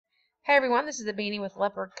Hey everyone, this is the Beanie with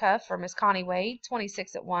Leopard Cuff for Miss Connie Wade,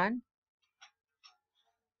 26 at 1.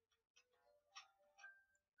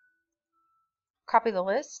 Copy the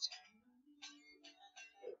list.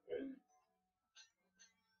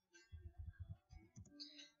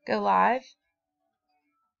 Go live.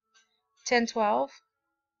 10-12.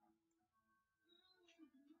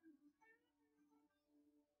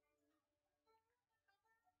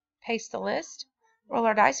 Paste the list. Roll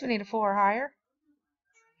our dice. We need a 4 or higher.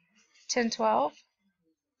 10-12.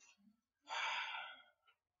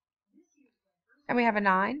 And we have a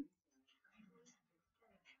 9.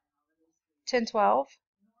 10-12.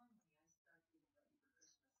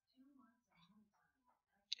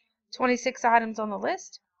 26 items on the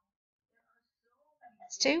list.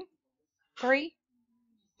 It's 2, 3,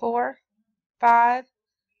 4, 5,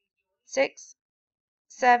 6,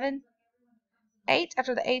 7, 8.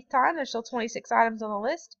 After the 8th time, there's still 26 items on the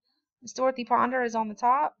list. Miss Dorothy Ponder is on the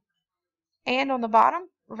top. And on the bottom,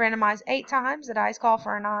 we're randomized 8 times. The dice call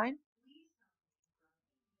for a 9.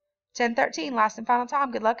 10-13, last and final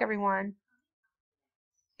time. Good luck, everyone.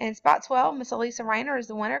 In spot 12, Miss Elisa Rayner is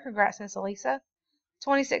the winner. Congrats, Miss Elisa.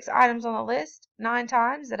 26 items on the list, 9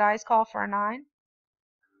 times. The dice call for a 9.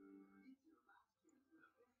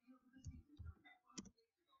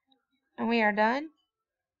 And we are done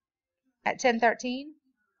at 10-13.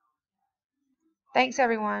 Thanks,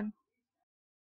 everyone.